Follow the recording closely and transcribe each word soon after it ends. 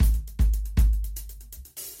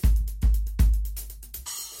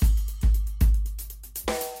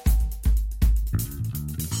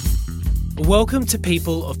Welcome to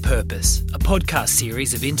People of Purpose, a podcast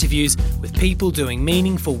series of interviews with people doing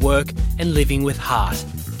meaningful work and living with heart.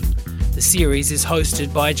 The series is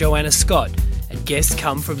hosted by Johanna Scott, and guests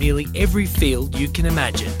come from nearly every field you can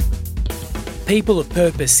imagine. People of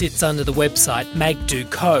Purpose sits under the website Magdo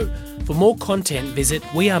Co. For more content, visit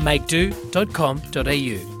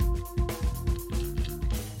wearemagdo.com.au.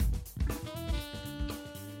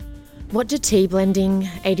 What do tea blending,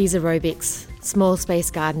 80s aerobics, small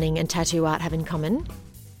space gardening and tattoo art have in common?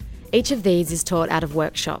 Each of these is taught out of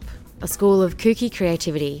Workshop, a school of kooky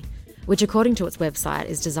creativity, which according to its website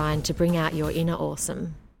is designed to bring out your inner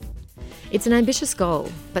awesome. It's an ambitious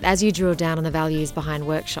goal, but as you drill down on the values behind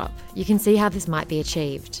Workshop, you can see how this might be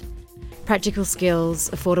achieved. Practical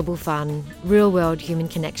skills, affordable fun, real-world human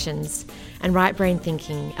connections, and right brain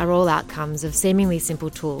thinking are all outcomes of seemingly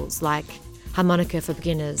simple tools like harmonica for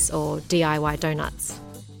beginners or DIY donuts.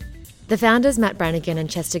 The founders Matt Branagan and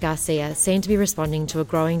Chester Garcia seem to be responding to a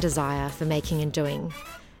growing desire for making and doing,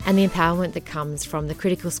 and the empowerment that comes from the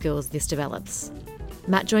critical skills this develops.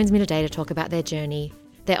 Matt joins me today to talk about their journey,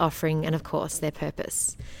 their offering, and of course, their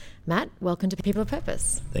purpose. Matt, welcome to People of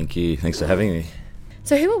Purpose. Thank you. Thanks for having me.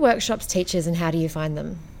 So who are Workshop's teachers and how do you find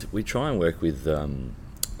them? We try and work with a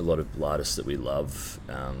lot of artists that we love,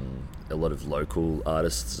 a lot of local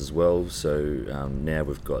artists as well. So now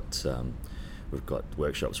we've got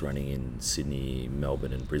workshops running in Sydney,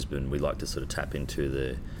 Melbourne and Brisbane. We like to sort of tap into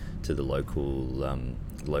the local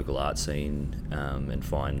art scene and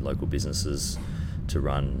find local businesses to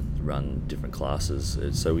run different classes.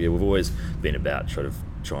 So yeah, we've always been about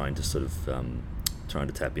trying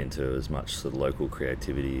to tap into as much sort of local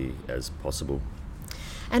creativity as possible.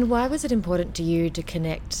 And why was it important to you to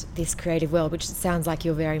connect this creative world, which it sounds like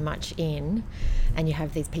you're very much in, and you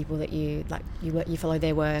have these people that you follow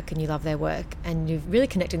their work and you love their work, and you're really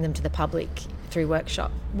connecting them to the public through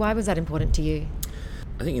Workshop? Why was that important to you?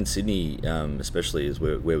 I think in Sydney, especially is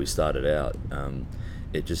where we started out,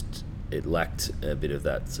 it lacked a bit of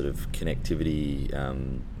that sort of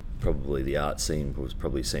connectivity. Probably the art scene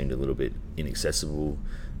seemed a little bit inaccessible.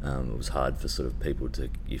 It was hard for sort of people to,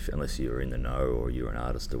 unless you were in the know or you were an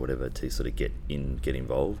artist or whatever, to sort of get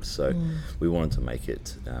involved. So we wanted to make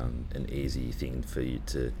it an easy thing for you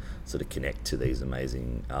to sort of connect to these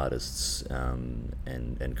amazing artists and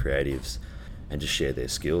creatives and just share their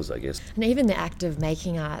skills, I guess. And even the act of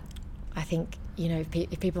making art, I think,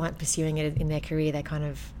 if people aren't pursuing it in their career, they kind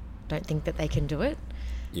of don't think that they can do it.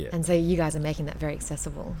 Yeah. And so you guys are making that very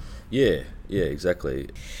accessible. Yeah, exactly.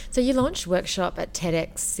 So you launched Workshop at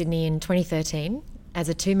TEDx Sydney in 2013 as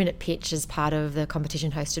a 2-minute pitch as part of the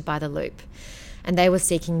competition hosted by The Loop. And they were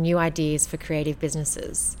seeking new ideas for creative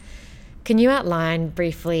businesses. Can you outline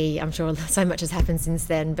briefly, I'm sure so much has happened since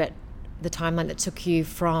then, but the timeline that took you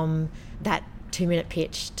from that 2-minute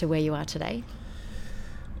pitch to where you are today?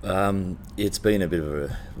 It's been a bit of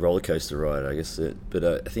a roller coaster ride, I guess. But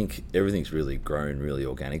I think everything's really grown really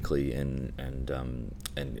organically and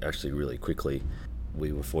actually really quickly.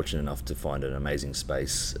 We were fortunate enough to find an amazing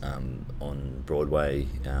space on Broadway,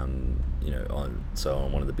 on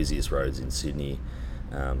one of the busiest roads in Sydney.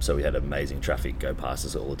 So we had amazing traffic go past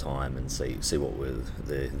us all the time and see what were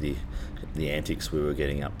the antics we were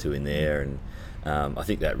getting up to in there, and I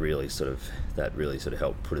think that really sort of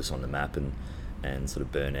helped put us on the map and sort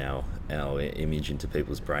of burn our image into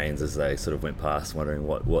people's brains as they sort of went past, wondering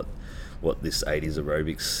what this 80s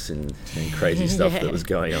aerobics and crazy stuff that was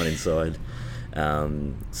going on inside. I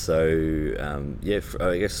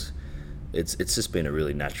guess it's just been a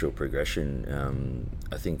really natural progression.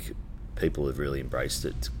 I think people have really embraced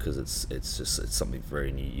it because it's something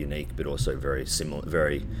very unique, but also very similar,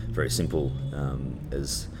 very very simple.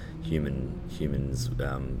 As humans,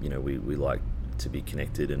 we like to be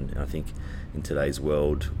connected, and I think in today's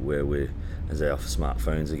world where as our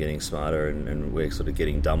smartphones are getting smarter and we're sort of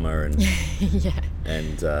getting dumber and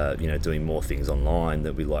doing more things online,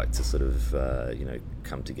 that we like to sort of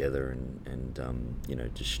come together and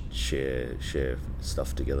just share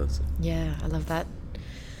stuff together. So. Yeah, I love that.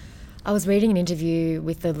 I was reading an interview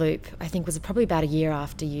with The Loop, I think it was probably about a year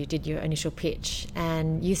after you did your initial pitch,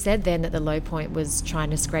 and you said then that the low point was trying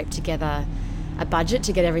to scrape together a budget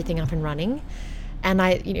to get everything up and running. And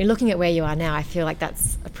looking at where you are now, I feel like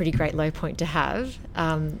that's a pretty great low point to have.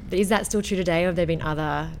 But is that still true today, or have there been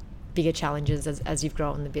other bigger challenges as you've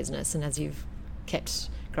grown the business and as you've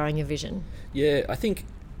kept growing your vision? Yeah, I think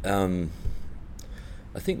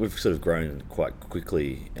we've sort of grown quite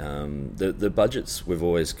quickly. The budgets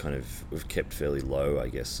we've kept fairly low, I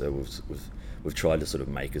guess. So we've tried to sort of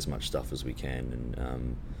make as much stuff as we can,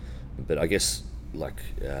 and but I guess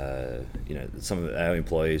some of our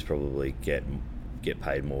employees probably get get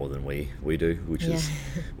paid more than we do, which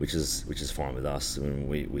is fine with us. I mean,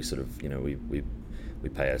 we sort of, we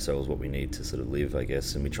pay ourselves what we need to sort of live, I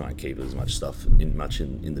guess, and we try and keep as much stuff in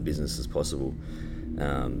the business as possible,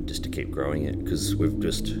 just to keep growing it, because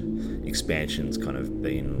expansion's kind of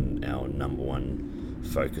been our number one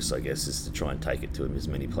focus, I guess, is to try and take it to as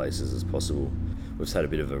many places as possible. We've had a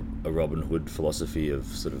bit of a Robin Hood philosophy of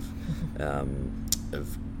sort of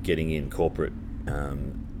getting in corporate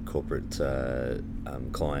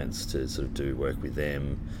clients to sort of do work with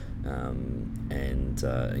them,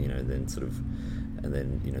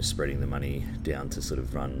 then spreading the money down to sort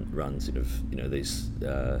of run sort of these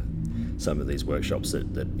some of these workshops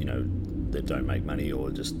that don't make money or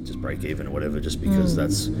just break even or whatever, just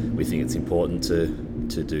because we think it's important to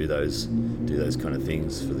do those kind of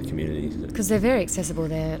things for the community, because they're very accessible.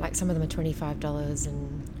 They're like, some of them are $25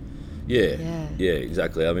 and yeah,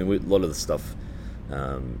 exactly. I mean, a lot of the stuff,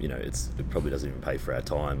 it probably doesn't even pay for our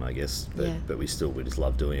time, I guess, but we just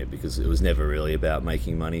love doing it, because it was never really about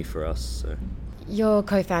making money for us. So. Your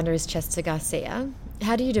co-founder is Chester Garcia.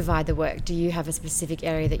 How do you divide the work? Do you have a specific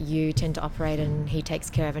area that you tend to operate and he takes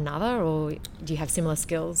care of another, or do you have similar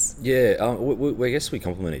skills? Yeah, I guess we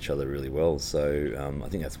complement each other really well. So I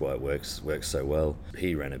think that's why it works so well.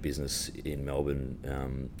 He ran a business in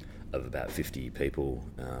Melbourne of about 50 people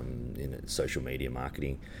in social media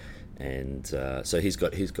marketing, and so he's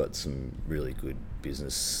got some really good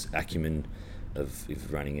business acumen of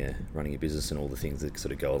running a business and all the things that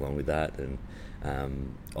sort of go along with that. And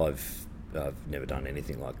I've never done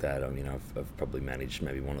anything like that. I mean, I've probably managed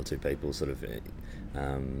maybe one or two people sort of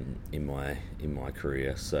in my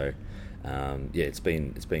career. So it's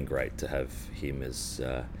been great to have him as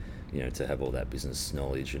to have all that business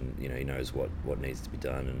knowledge, and he knows what needs to be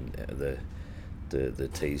done, and the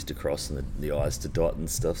T's to cross and the I's to dot and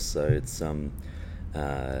stuff. So it's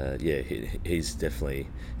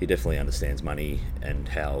he definitely understands money and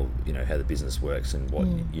how the business works and what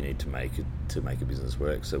you need to make a business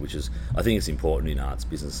work. So I think it's important in arts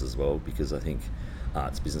business as well, because I think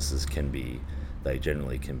arts businesses can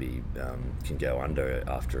generally can go under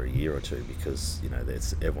after a year or two, because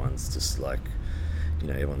everyone's just like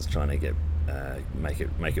everyone's trying to get make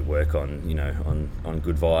it work on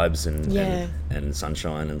good vibes and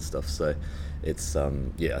sunshine and stuff. So it's I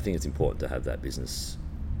think it's important to have that business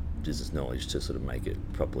knowledge to sort of make it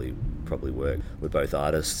properly work. We're both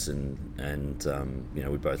artists, and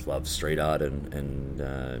we both love street art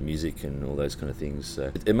and music and all those kind of things.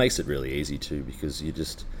 So it makes it really easy too, because you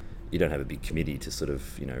don't have a big committee to sort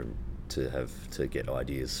of to get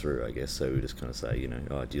ideas through, I guess. So we just kind of say,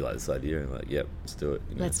 do you like this idea? And like, yep, let's do it.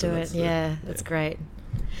 Let's do it. Yeah, that's great.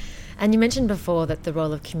 And you mentioned before that the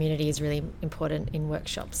role of community is really important in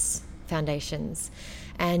workshops, foundations,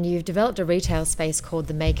 and you've developed a retail space called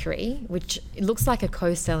the Makery, which looks like a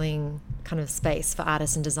co-selling kind of space for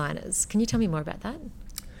artists and designers. Can you tell me more about that?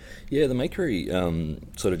 Yeah, the Makery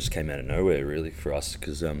sort of just came out of nowhere really for us,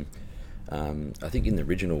 because I think in the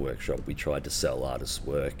original workshop we tried to sell artists'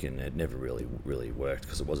 work, and it never really worked,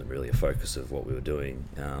 because it wasn't really a focus of what we were doing.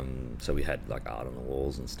 So we had like art on the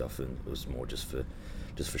walls and stuff, and it was more just for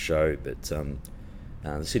show. But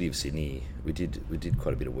the City of Sydney, we did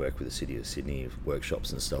quite a bit of work with the City of Sydney,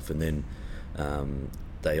 workshops and stuff, and then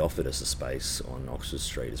they offered us a space on Oxford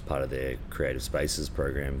Street as part of their Creative Spaces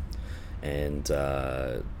program. And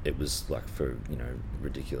it was like for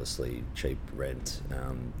ridiculously cheap rent,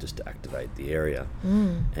 just to activate the area.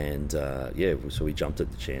 And so we jumped at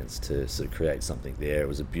the chance to sort of create something there. It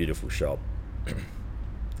was a beautiful shop.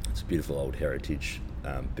 It's a beautiful old heritage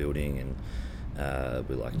building, and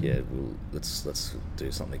we're like, let's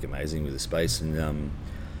do something amazing with the space. And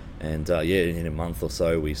in a month or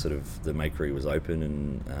so, the Makery was open,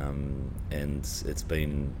 and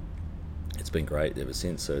it's been great ever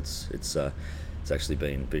since. So it's actually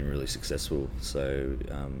been really successful. So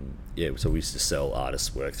so we used to sell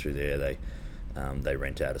artists' work through there. They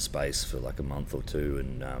rent out a space for like a month or two,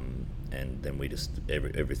 and then we just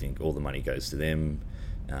everything, all the money goes to them.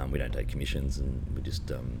 We don't take commissions, and we just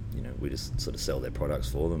sort of sell their products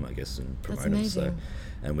for them, I guess, and promote them. So,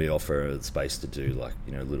 and we offer a space to do like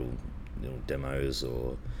little demos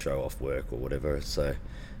or show off work or whatever. So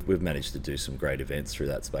we've managed to do some great events through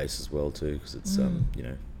that space as well too, because it's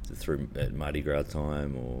through at Mardi Gras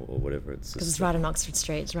time or whatever. Because it's right on Oxford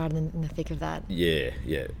Street, it's right in the thick of that. Yeah.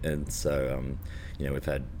 And so we've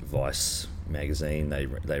had Vice magazine, they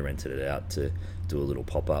rented it out to do a little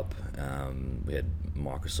pop-up. We had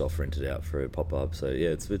Microsoft rented out for a pop-up. So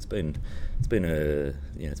it's been a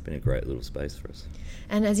great little space for us.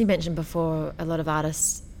 And as you mentioned before, a lot of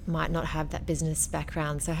artists might not have that business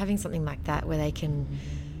background, so having something like that where they can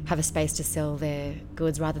have a space to sell their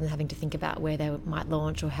goods rather than having to think about where they might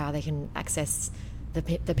launch or how they can access the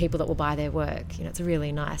people that will buy their work. It's a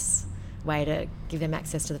really nice way to give them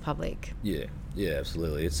access to the public. Yeah,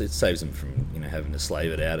 absolutely. It saves them from having to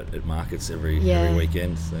slave it out at markets every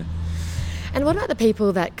weekend. So. And what about the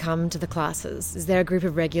people that come to the classes? Is there a group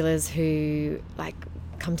of regulars who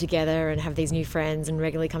come together and have these new friends and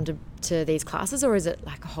regularly come to these classes, or is it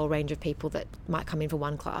a whole range of people that might come in for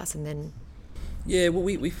one class and then... Yeah, well,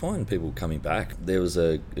 we find people coming back. There was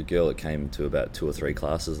a girl that came to about 2 or 3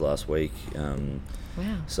 classes last week.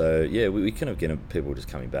 Wow. So, yeah, we kind of get people just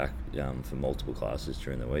coming back for multiple classes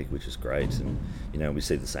during the week, which is great. And, we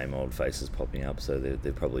see the same old faces popping up, so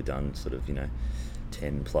they've probably done sort of,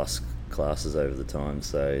 10 plus classes over the time.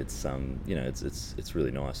 So it's, it's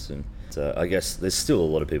really nice. And I guess there's still a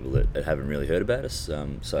lot of people that haven't really heard about us.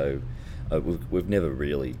 We've never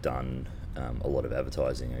really done a lot of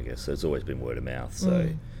advertising, I guess. So it's always been word of mouth. So,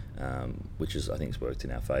 which I think has worked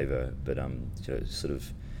in our favour. But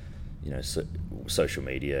social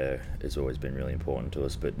media has always been really important to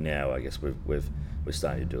us. But now I guess we're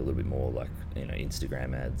starting to do a little bit more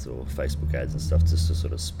Instagram ads or Facebook ads and stuff, just to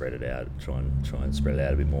sort of spread it out, try and spread it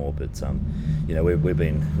out a bit more. But we've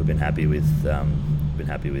been happy with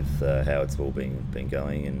how it's all been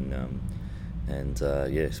going, and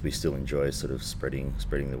yes, we still enjoy sort of spreading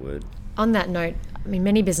the word. On that note,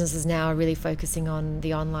 many businesses now are really focusing on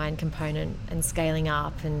the online component and scaling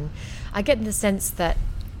up, and I get the sense that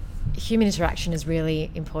human interaction is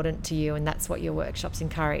really important to you, and that's what your workshops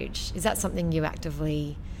encourage. Is that something you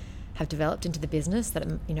actively have developed into the business, that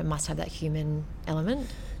it must have that human element?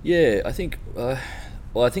 Yeah, I think I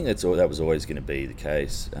think that was always going to be the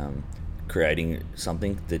case. Creating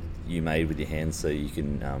something that you made with your hands, so you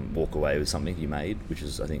can walk away with something you made, which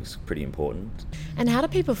I think is pretty important. And how do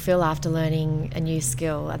people feel after learning a new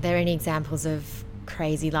skill? Are there any examples of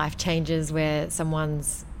crazy life changes where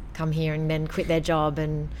someone's come here and then quit their job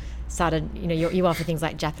and started, you offer things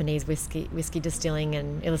like Japanese whiskey distilling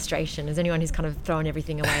and illustration. Is anyone who's kind of thrown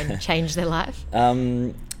everything away and changed their life?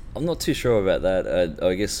 I'm not too sure about that.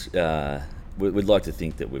 I guess we'd like to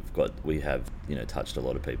think that we have touched a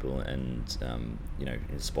lot of people and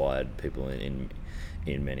inspired people in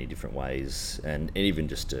many different ways, and even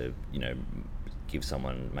just to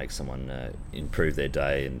make someone improve their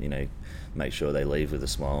day and make sure they leave with a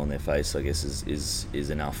smile on their face, I guess is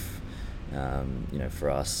enough for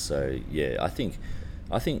us. So yeah, I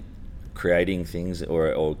think creating things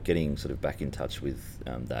or getting sort of back in touch with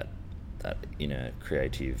that inner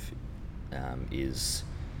creative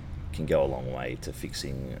can go a long way to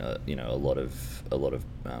fixing a lot of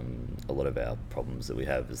our problems that we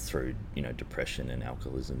have is through depression and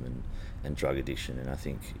alcoholism and drug addiction. And I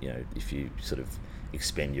think if you sort of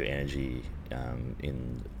expend your energy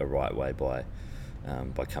in a right way by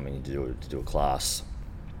coming to do a class,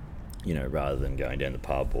 rather than going down the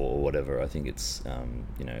pub or whatever, I think it's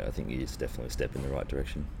I think it's definitely a step in the right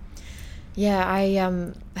direction. Yeah, I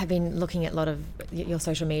have been looking at a lot of your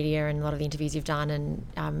social media and a lot of the interviews you've done,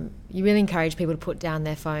 and you really encourage people to put down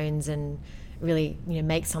their phones and really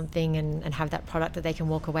make something and have that product that they can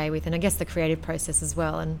walk away with, and I guess the creative process as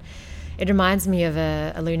well. And it reminds me of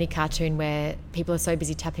a Looney cartoon where people are so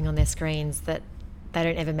busy tapping on their screens that they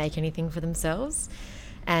don't ever make anything for themselves.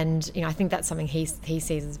 And I think that's something he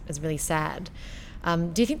sees as really sad.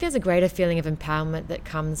 Do you think there's a greater feeling of empowerment that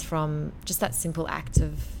comes from just that simple act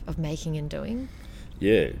of making and doing?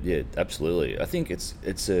 Yeah, absolutely. I think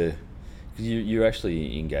you're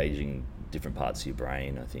actually engaging different parts of your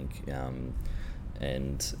brain, I think,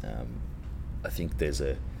 and I think there's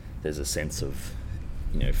a sense of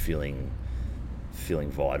feeling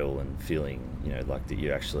vital and feeling like that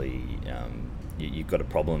you actually you've got a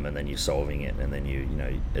problem and then you're solving it, and then you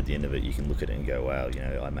at the end of it you can look at it and go, wow,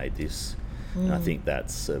 I made this. And I think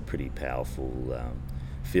that's a pretty powerful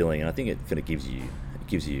feeling, and I think it kind of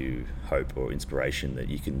gives you hope or inspiration that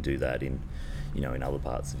you can do that in other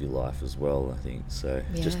parts of your life as well. I think so.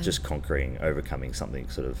 Yeah. Just overcoming something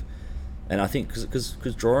sort of, and I think because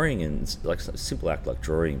drawing and like a simple act like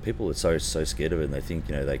drawing, people are so scared of it and they think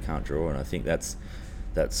they can't draw, and I think that's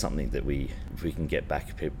something that if we can get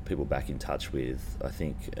people back in touch with, I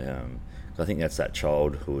think that's that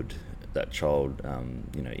childhood. That child,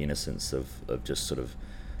 innocence of just sort of,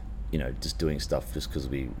 just doing stuff just because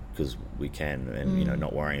we can, and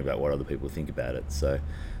not worrying about what other people think about it. So,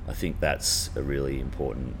 I think that's a really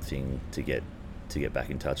important thing to get back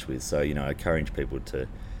in touch with. So, I encourage people to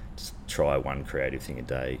just try one creative thing a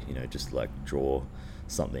day. Just like draw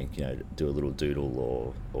something, do a little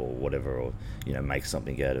doodle or whatever, or make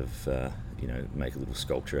something out of make a little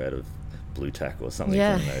sculpture out of blue tack or something.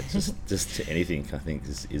 Yeah. Just anything I think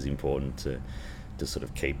is important to sort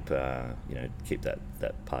of keep that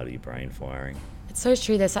part of your brain firing. It's so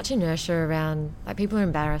true. There's such inertia around, like, people are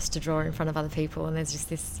embarrassed to draw in front of other people, and there's just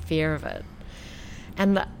this fear of it.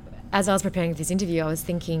 And as I was preparing for this interview, I was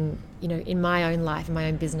thinking, in my own life, in my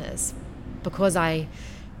own business, because I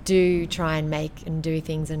do try and make and do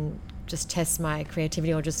things and just test my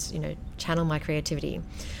creativity, or just, channel my creativity,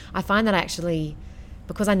 I find that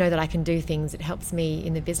because I know that I can do things, it helps me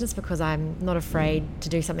in the business because I'm not afraid to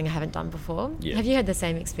do something I haven't done before. Yeah. Have you had the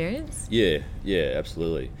same experience? Yeah,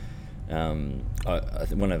 absolutely. I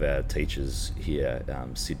think one of our teachers here,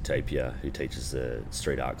 Sid Tapier, who teaches the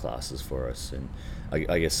street art classes for us, and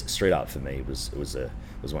I guess street art for me was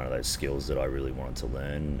one of those skills that I really wanted to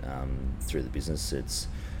learn through the business. It's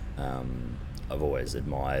I've always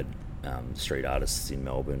admired street artists in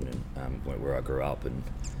Melbourne and where I grew up, and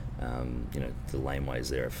the laneways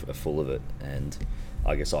there are full of it, and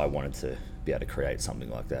I guess I wanted to be able to create something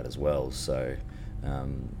like that as well. So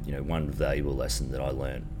one valuable lesson that I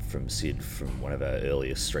learned from Sid from one of our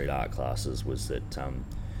earliest street art classes was that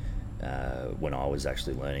when I was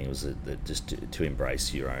actually learning, it was that just to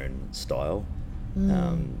embrace your own style.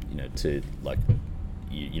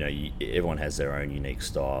 Everyone has their own unique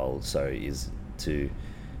style, so is to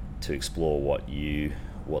explore what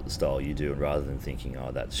the style you do, and rather than thinking,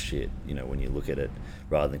 oh, that's shit, when you look at it,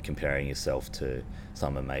 rather than comparing yourself to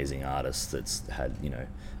some amazing artist that's had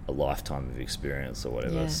a lifetime of experience or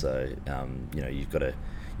whatever. Yeah. So you've got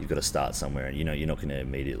to start somewhere, and you're not going to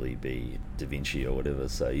immediately be Da Vinci or whatever.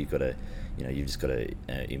 So you've just got to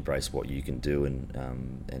embrace what you can do,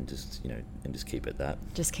 and just keep at that.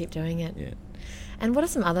 Just keep doing it. Yeah. And what are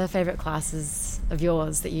some other favourite classes of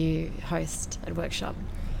yours that you host at Workshop?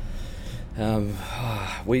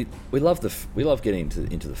 We love getting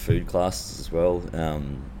into the food classes as well.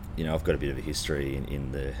 I've got a bit of a history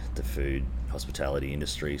in the food hospitality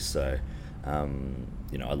industry, so I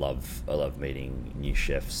love meeting new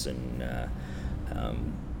chefs, and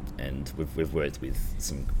we've worked with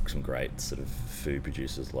some great sort of food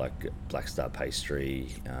producers like Black Star Pastry.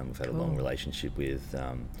 We've had a long relationship with,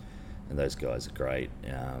 and those guys are great.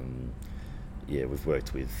 We've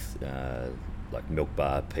worked with like Milk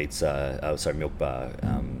Bar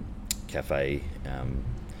Cafe,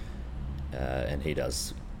 and he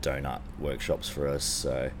does donut workshops for us.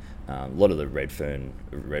 So a lot of the Redfern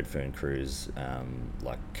crews,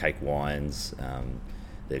 like Cake Wines,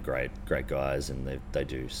 they're great guys, and they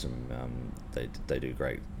do some they do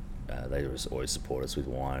great. They always support us with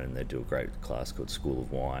wine, and they do a great class called School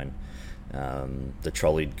of Wine. The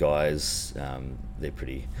Trolleyed guys, they're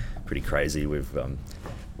pretty crazy.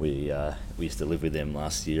 We used to live with them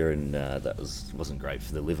last year, and that wasn't great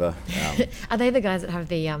for the liver. Are they the guys that have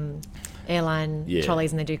the airline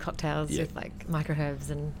trolleys, and they do cocktails with like microherbs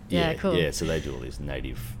and cool. Yeah, so they do all these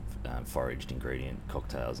native foraged ingredient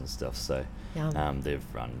cocktails and stuff. So they've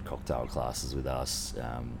run cocktail classes with us.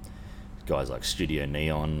 Guys like Studio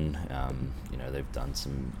Neon, they've done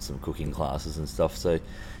some cooking classes and stuff. So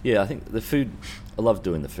I think the food, I love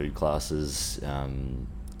doing the food classes.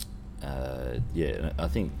 I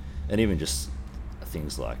think, and even just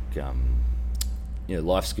things like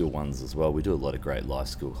life skill ones as well. We do a lot of great life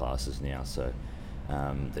skill classes now. So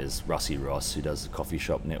there's Russie Ross, who does the coffee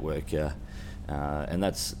shop network here, and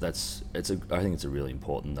I think it's a really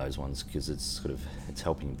important, those ones, because it's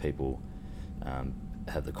helping people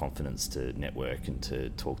have the confidence to network and to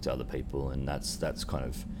talk to other people, and that's kind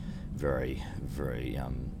of very, very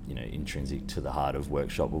intrinsic to the heart of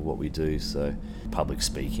Workshop of what we do. So public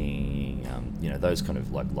speaking, those kind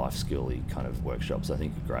of like life skill-y kind of workshops, I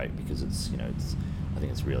think are great, because I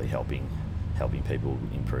think it's really helping people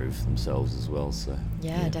improve themselves as well. So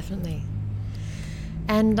definitely.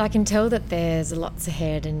 And I can tell that there's lots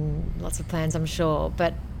ahead and lots of plans, I'm sure,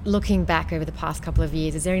 but looking back over the past couple of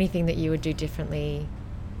years, is there anything that you would do differently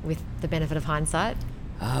with the benefit of hindsight?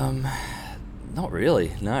 Not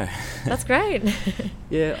really, no. That's great.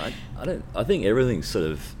 I think everything's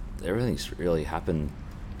really happened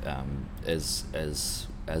as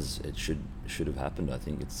it should have happened. I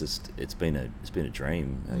think it's been a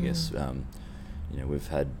dream, I guess. We've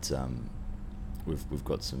had we've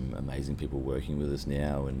got some amazing people working with us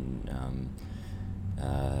now, and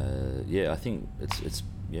I think it's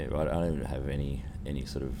I don't have any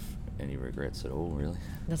regrets at all, really.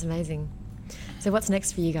 That's amazing. So what's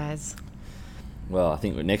next for you guys? Well, I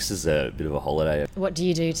think next is a bit of a holiday. What do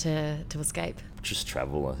you do to escape? Just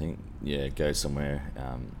travel, I think. Yeah, go somewhere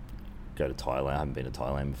go to Thailand. I haven't been to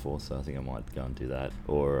Thailand before, so I think I might go and do that.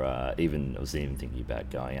 Or I was even thinking about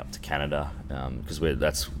going up to Canada, because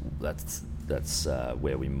that's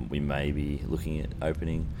where we may be looking at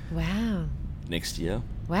opening. Wow. Next year.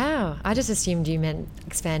 Wow. I just assumed you meant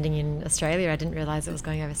expanding in Australia. I didn't realise it was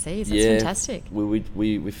going overseas. That's fantastic.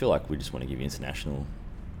 We feel like we just want to give international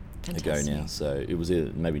a go now. So it was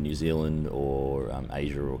either maybe New Zealand or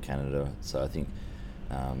Asia or Canada. So I think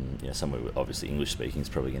somewhere obviously English speaking is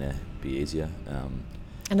probably going to be easier.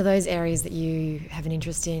 And are those areas that you have an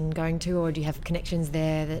interest in going to, or do you have connections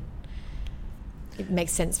there that it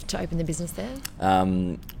makes sense to open the business there?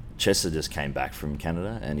 Chester just came back from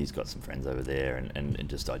Canada, and he's got some friends over there, and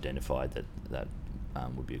just identified that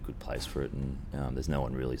would be a good place for it. And there's no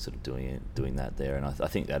one really sort of doing that there, and I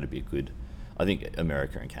think that'd be a good. I think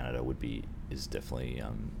America and Canada is definitely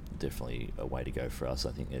a way to go for us.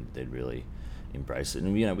 I think they'd really embrace it,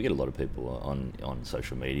 and we get a lot of people on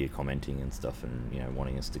social media commenting and stuff, and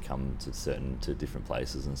wanting us to come to different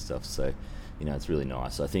places and stuff. So it's really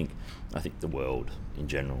nice. I think the world in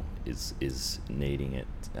general is needing it.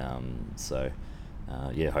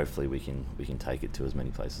 Hopefully we can take it to as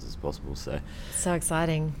many places as possible. So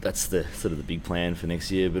exciting. That's the sort of the big plan for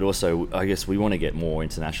next year. But also, I guess we want to get more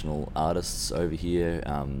international artists over here.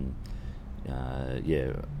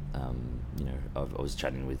 I was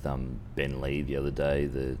chatting with Ben Lee the other day,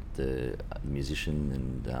 the musician,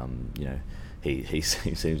 and he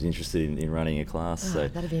seems interested in running a class. So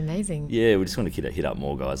that'd be amazing. Yeah, we just want to hit up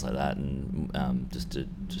more guys like that, and just to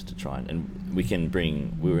try and we can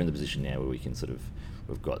bring. We're in the position now where we can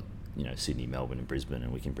we've got Sydney, Melbourne, and Brisbane,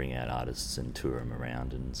 and we can bring out artists and tour them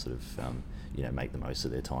around and sort of make the most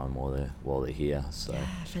of their time while they're here. So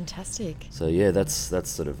fantastic. So that's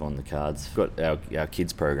sort of on the cards. We've got our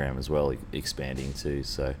kids program as well expanding too.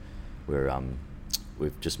 So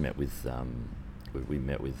we've just met with we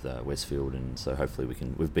met with Westfield, and so hopefully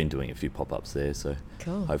we've been doing a few pop-ups there. So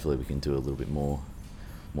cool. Hopefully we can do a little bit more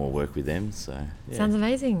work with them. So sounds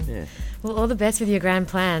amazing. Yeah. Well, all the best with your grand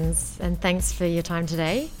plans, and thanks for your time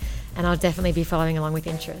today. And I'll definitely be following along with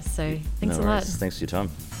interest. So thanks a lot. Thanks for your time.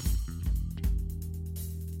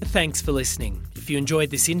 Thanks for listening. If you enjoyed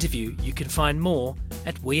this interview, you can find more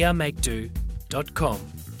at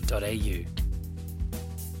wearemakedo.com.au.